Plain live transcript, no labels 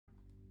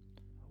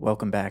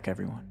Welcome back,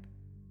 everyone.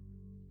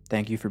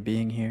 Thank you for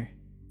being here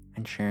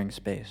and sharing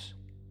space.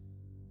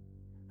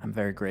 I'm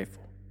very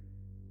grateful.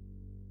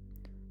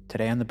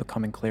 Today on the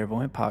Becoming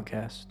Clairvoyant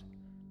podcast,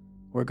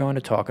 we're going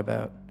to talk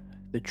about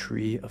the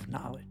tree of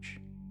knowledge.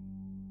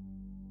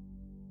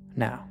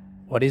 Now,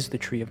 what is the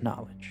tree of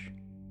knowledge?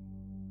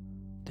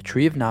 The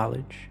tree of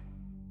knowledge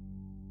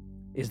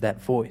is that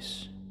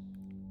voice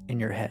in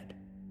your head.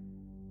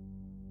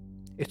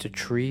 It's a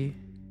tree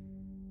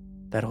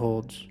that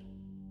holds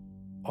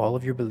all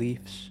of your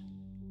beliefs,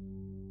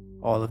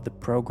 all of the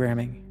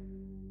programming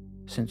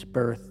since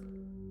birth,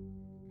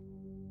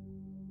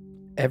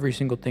 every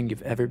single thing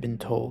you've ever been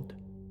told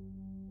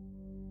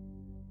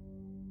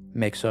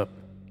makes up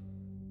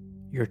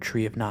your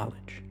tree of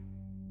knowledge.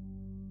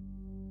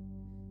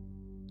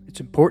 It's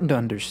important to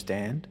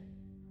understand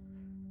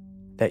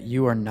that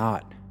you are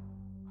not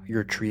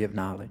your tree of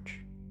knowledge.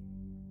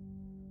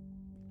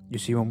 You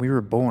see, when we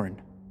were born,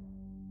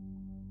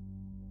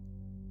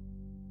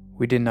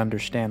 we didn't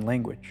understand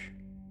language.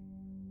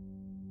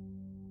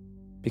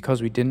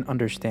 Because we didn't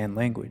understand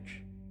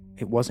language,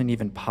 it wasn't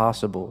even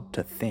possible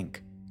to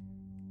think.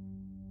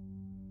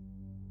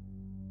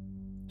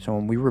 So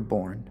when we were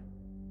born,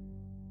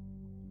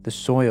 the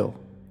soil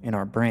in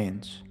our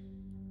brains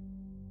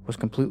was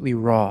completely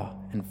raw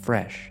and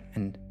fresh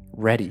and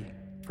ready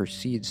for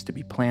seeds to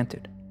be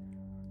planted,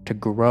 to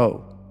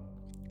grow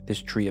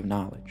this tree of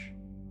knowledge.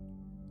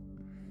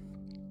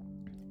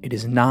 It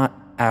is not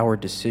our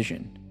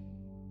decision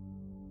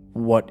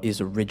what is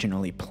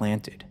originally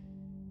planted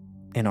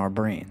in our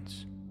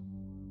brains.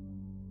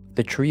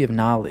 The tree of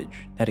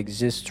knowledge that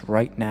exists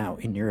right now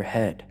in your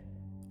head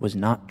was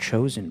not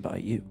chosen by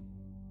you.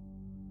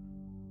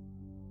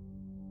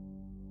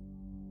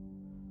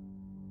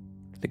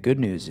 The good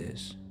news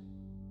is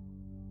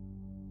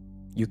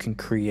you can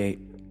create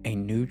a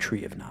new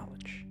tree of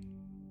knowledge,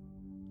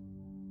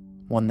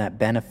 one that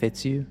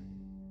benefits you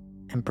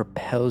and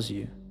propels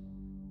you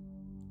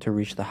to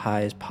reach the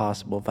highest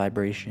possible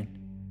vibration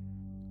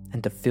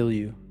and to fill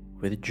you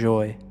with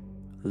joy,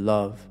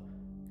 love,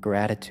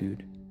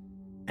 gratitude,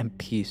 and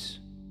peace.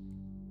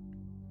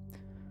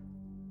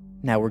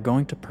 Now we're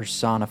going to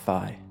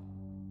personify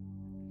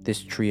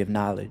this tree of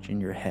knowledge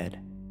in your head,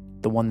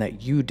 the one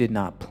that you did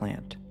not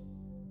plant.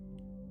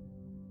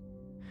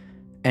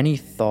 Any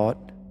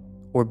thought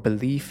or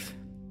belief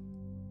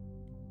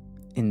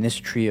in this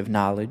tree of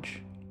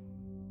knowledge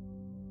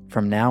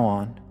from now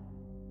on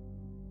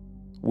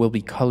will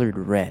be colored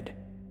red.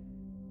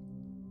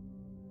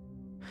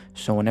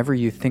 So whenever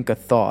you think a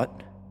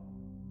thought,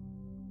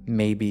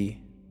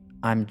 maybe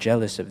I'm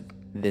jealous of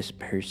this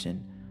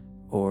person,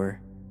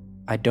 or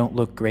I don't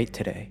look great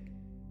today,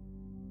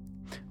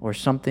 or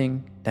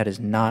something that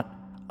is not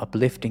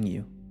uplifting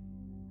you,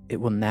 it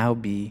will now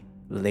be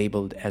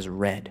labeled as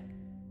red.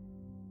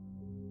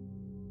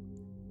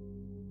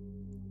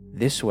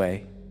 This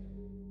way,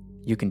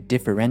 you can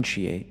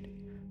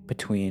differentiate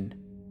between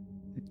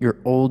your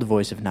old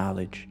voice of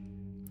knowledge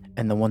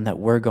and the one that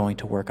we're going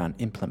to work on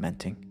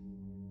implementing,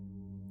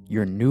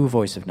 your new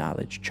voice of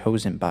knowledge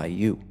chosen by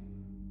you.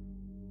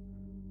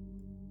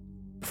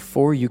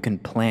 Before you can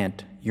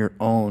plant your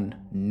own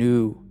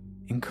new,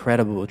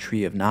 incredible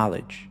tree of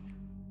knowledge,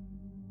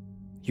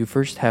 you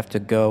first have to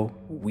go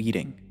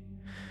weeding.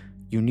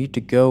 You need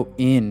to go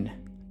in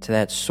to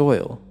that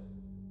soil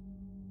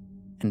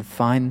and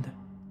find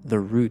the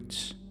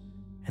roots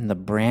and the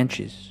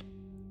branches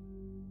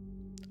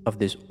of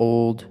this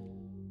old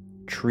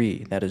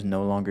tree that is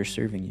no longer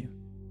serving you.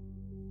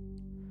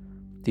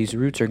 These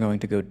roots are going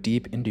to go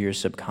deep into your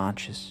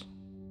subconscious.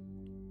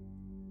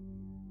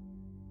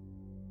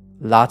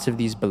 Lots of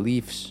these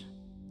beliefs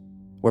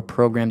were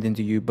programmed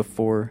into you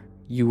before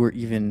you were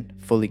even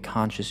fully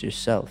conscious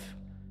yourself,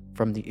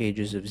 from the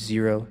ages of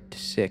 0 to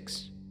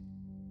 6.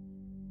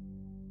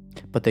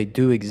 But they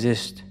do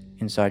exist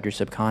inside your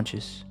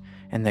subconscious,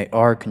 and they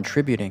are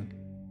contributing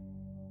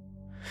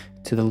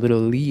to the little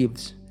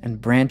leaves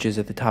and branches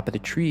at the top of the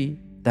tree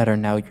that are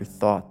now your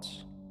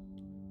thoughts.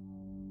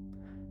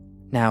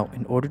 Now,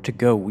 in order to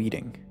go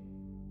weeding,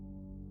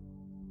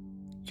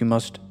 you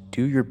must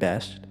do your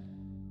best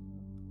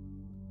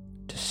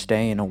to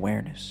stay in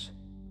awareness.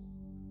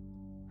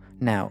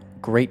 Now,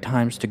 great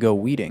times to go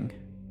weeding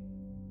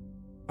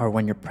are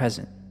when you're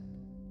present.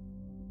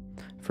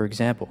 For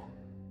example,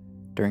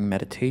 during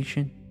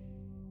meditation,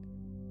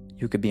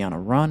 you could be on a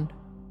run,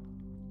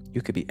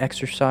 you could be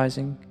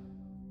exercising,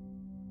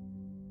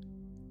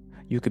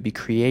 you could be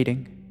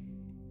creating,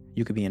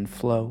 you could be in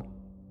flow.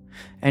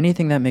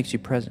 Anything that makes you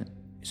present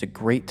is a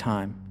great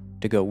time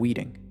to go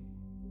weeding.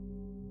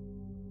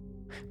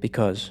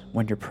 Because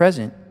when you're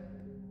present,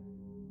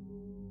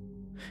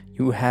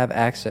 you have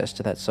access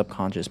to that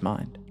subconscious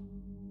mind,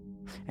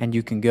 and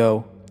you can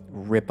go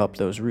rip up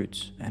those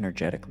roots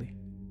energetically.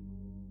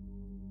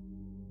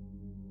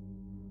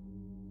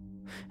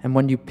 And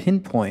when you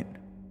pinpoint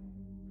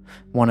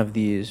one of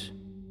these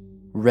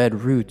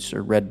red roots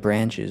or red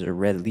branches or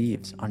red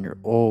leaves on your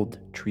old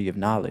tree of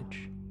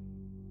knowledge,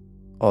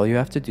 all you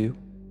have to do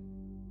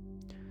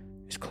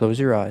is close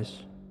your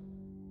eyes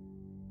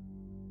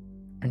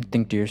and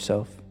think to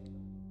yourself,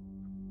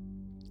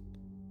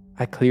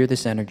 I clear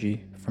this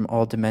energy from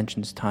all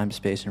dimensions, time,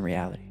 space, and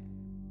reality.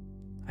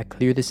 I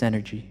clear this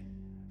energy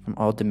from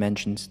all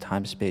dimensions,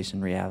 time, space,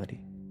 and reality.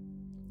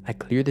 I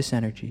clear this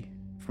energy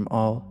from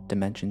all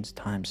dimensions,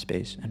 time,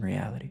 space, and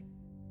reality.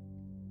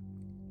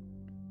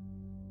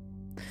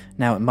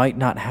 Now, it might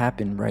not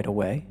happen right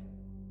away.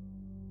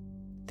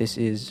 This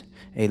is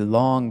a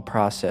long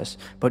process,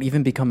 but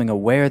even becoming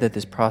aware that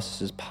this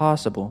process is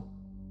possible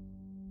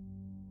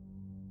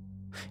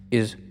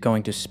is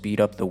going to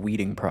speed up the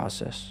weeding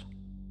process.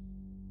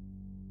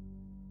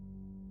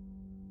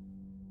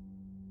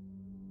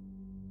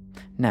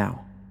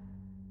 Now,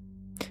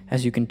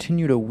 as you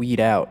continue to weed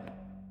out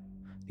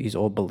these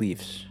old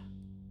beliefs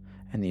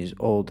and these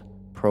old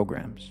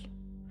programs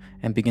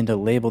and begin to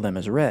label them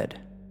as red,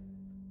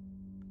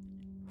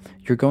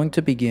 you're going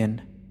to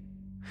begin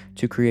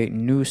to create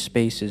new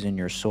spaces in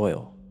your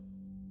soil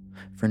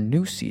for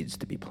new seeds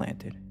to be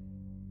planted.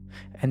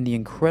 And the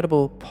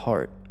incredible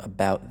part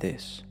about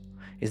this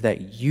is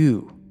that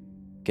you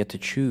get to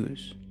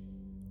choose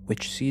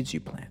which seeds you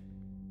plant.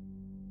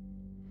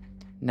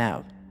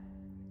 Now,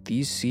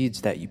 these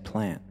seeds that you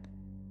plant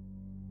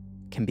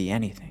can be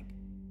anything.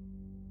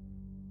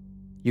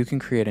 You can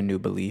create a new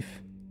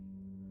belief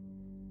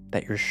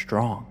that you're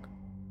strong,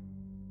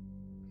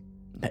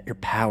 that you're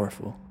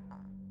powerful,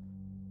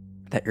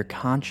 that you're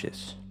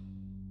conscious,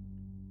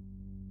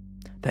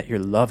 that you're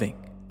loving,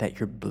 that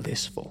you're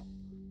blissful,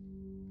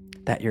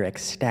 that you're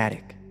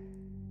ecstatic,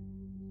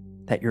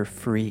 that you're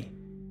free,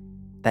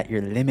 that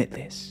you're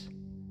limitless.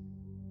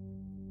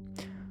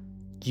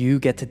 You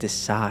get to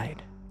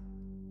decide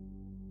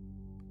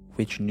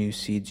which new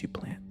seeds you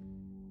plant.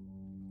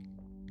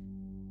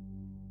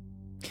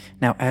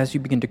 Now, as you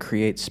begin to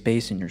create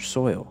space in your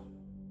soil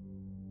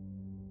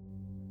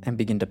and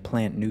begin to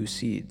plant new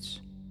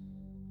seeds,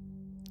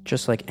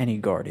 just like any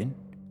garden,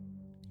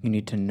 you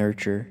need to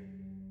nurture,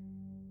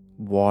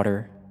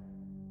 water,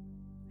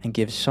 and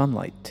give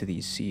sunlight to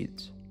these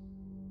seeds.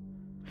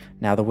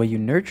 Now, the way you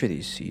nurture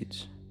these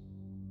seeds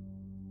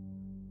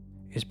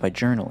is by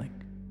journaling.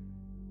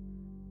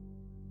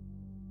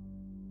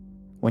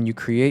 When you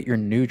create your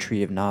new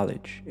tree of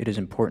knowledge, it is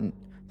important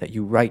that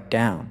you write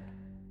down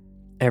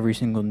every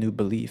single new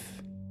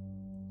belief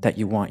that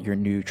you want your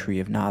new tree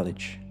of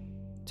knowledge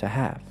to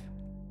have.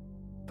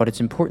 But it's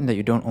important that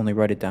you don't only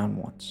write it down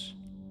once,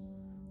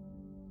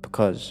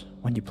 because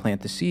when you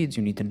plant the seeds,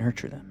 you need to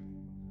nurture them.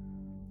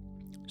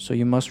 So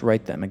you must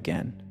write them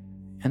again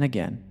and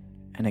again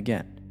and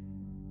again.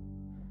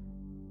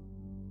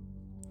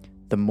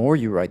 The more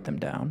you write them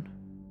down,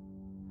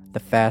 the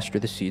faster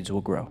the seeds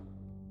will grow.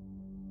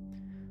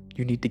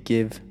 You need to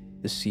give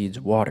the seeds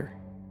water.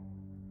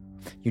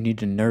 You need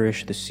to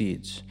nourish the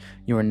seeds.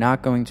 You are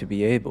not going to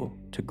be able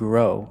to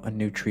grow a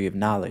new tree of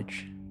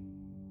knowledge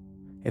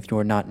if you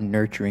are not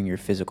nurturing your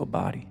physical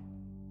body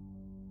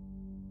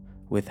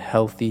with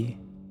healthy,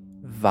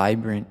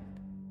 vibrant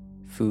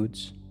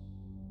foods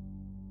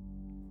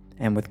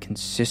and with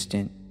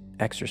consistent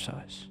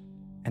exercise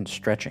and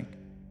stretching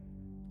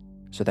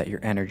so that your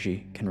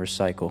energy can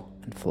recycle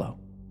and flow.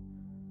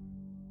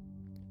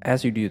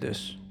 As you do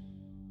this,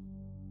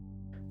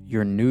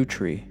 your new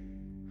tree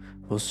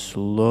will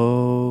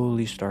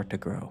slowly start to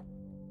grow.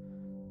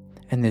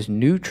 And this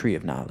new tree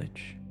of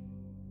knowledge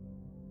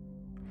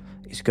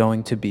is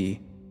going to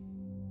be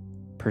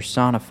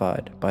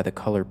personified by the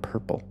color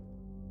purple.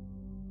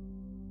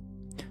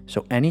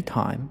 So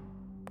anytime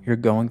you're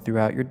going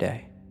throughout your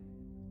day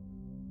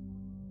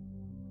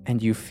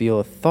and you feel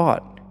a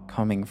thought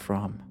coming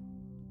from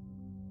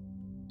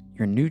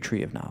your new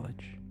tree of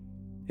knowledge,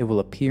 it will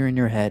appear in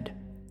your head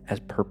as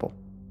purple.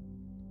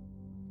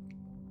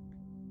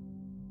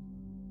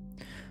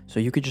 So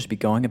you could just be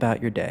going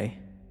about your day,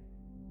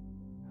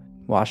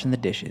 washing the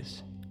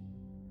dishes,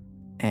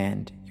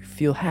 and you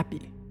feel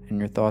happy, and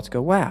your thoughts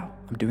go, wow,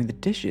 I'm doing the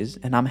dishes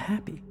and I'm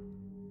happy.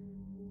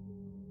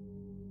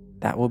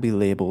 That will be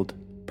labeled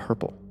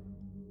purple.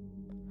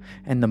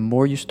 And the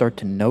more you start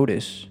to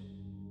notice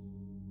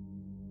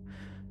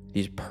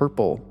these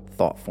purple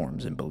thought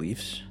forms and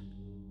beliefs,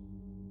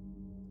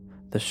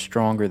 the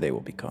stronger they will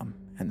become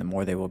and the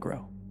more they will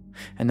grow.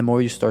 And the more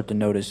you start to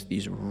notice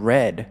these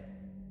red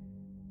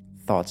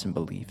thoughts and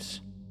beliefs,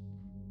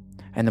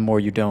 and the more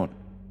you don't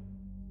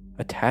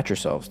attach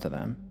yourselves to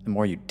them, the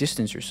more you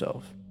distance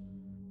yourself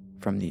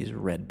from these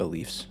red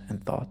beliefs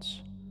and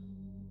thoughts,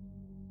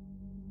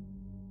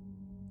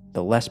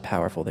 the less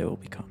powerful they will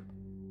become.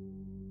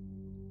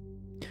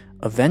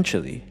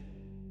 Eventually,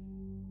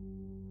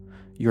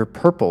 your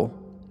purple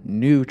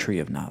new tree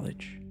of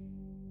knowledge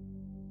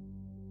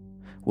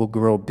will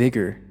grow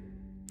bigger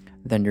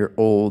than your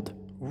old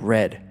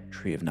red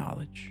tree of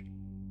knowledge.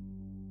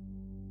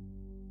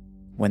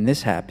 When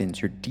this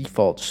happens, your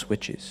default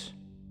switches.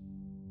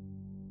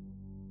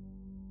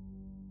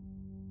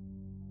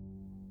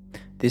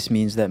 This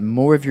means that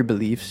more of your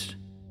beliefs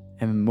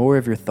and more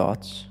of your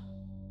thoughts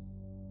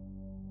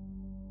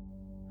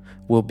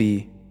will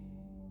be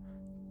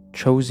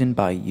chosen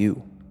by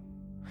you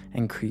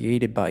and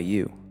created by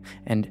you.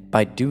 And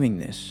by doing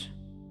this,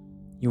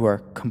 You are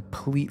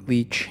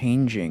completely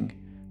changing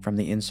from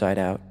the inside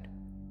out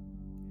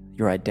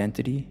your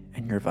identity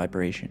and your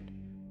vibration.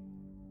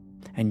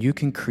 And you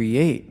can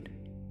create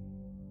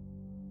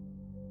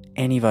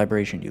any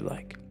vibration you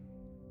like,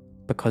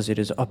 because it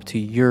is up to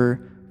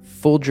your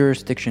full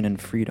jurisdiction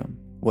and freedom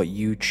what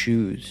you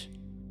choose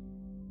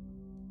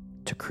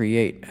to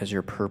create as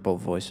your purple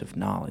voice of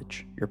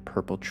knowledge, your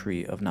purple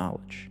tree of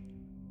knowledge.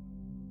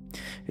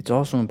 It's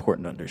also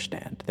important to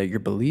understand that your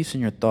beliefs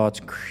and your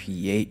thoughts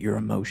create your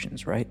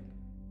emotions, right?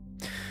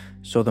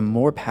 So the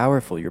more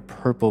powerful your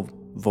purple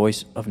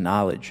voice of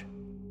knowledge,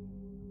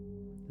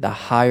 the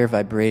higher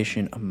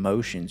vibration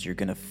emotions you're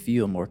going to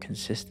feel more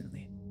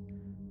consistently.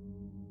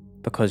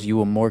 Because you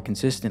will more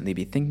consistently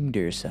be thinking to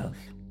yourself,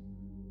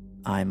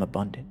 I am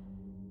abundant.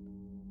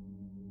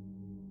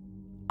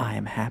 I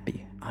am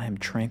happy. I am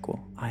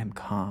tranquil. I am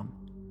calm.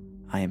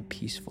 I am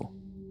peaceful.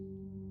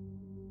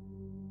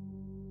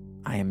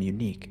 I am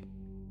unique.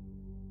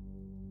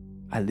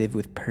 I live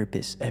with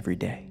purpose every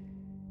day.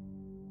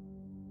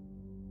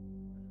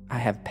 I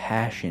have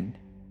passion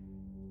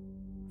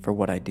for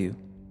what I do.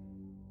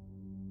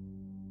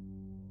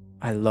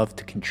 I love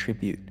to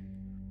contribute.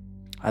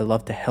 I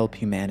love to help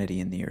humanity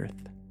in the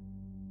earth.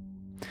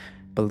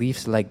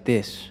 Beliefs like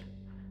this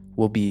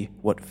will be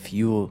what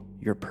fuel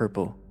your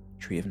purple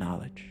tree of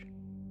knowledge.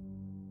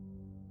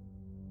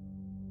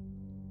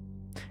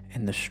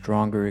 And the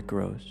stronger it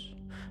grows,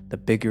 the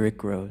bigger it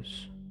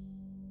grows,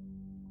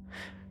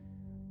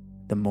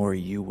 the more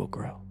you will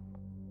grow.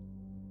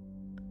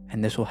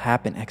 And this will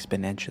happen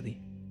exponentially.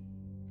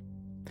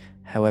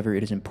 However,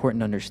 it is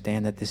important to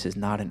understand that this is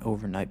not an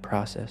overnight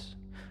process.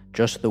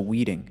 Just the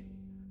weeding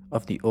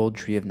of the old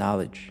tree of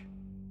knowledge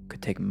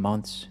could take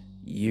months,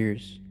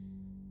 years,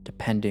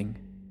 depending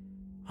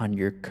on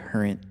your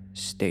current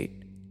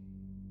state,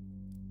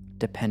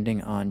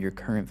 depending on your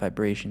current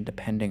vibration,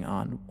 depending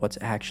on what's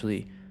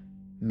actually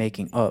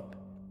making up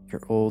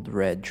your old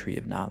red tree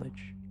of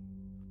knowledge.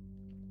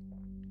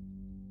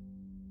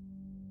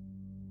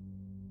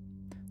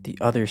 The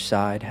other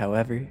side,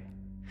 however,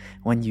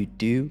 when you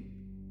do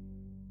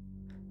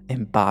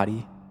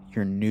embody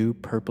your new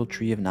purple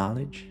tree of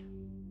knowledge,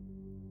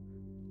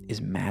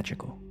 is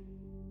magical.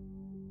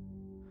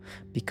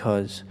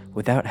 Because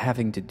without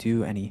having to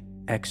do any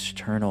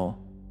external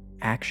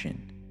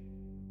action,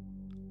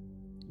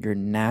 your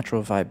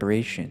natural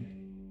vibration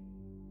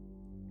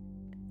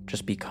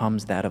just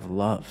becomes that of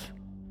love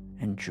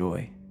and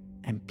joy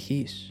and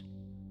peace.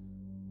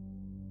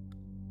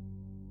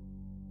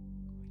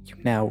 You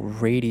now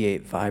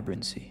radiate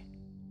vibrancy.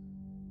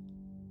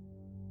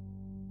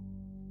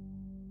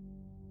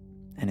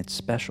 And it's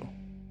special.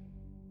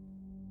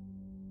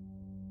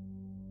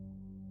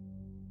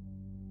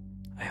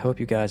 I hope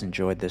you guys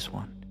enjoyed this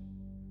one.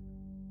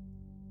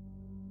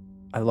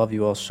 I love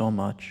you all so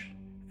much,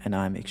 and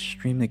I'm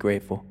extremely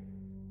grateful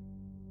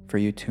for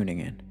you tuning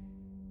in.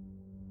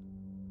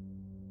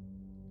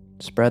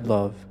 Spread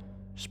love,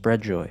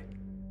 spread joy,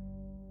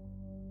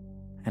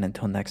 and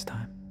until next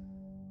time.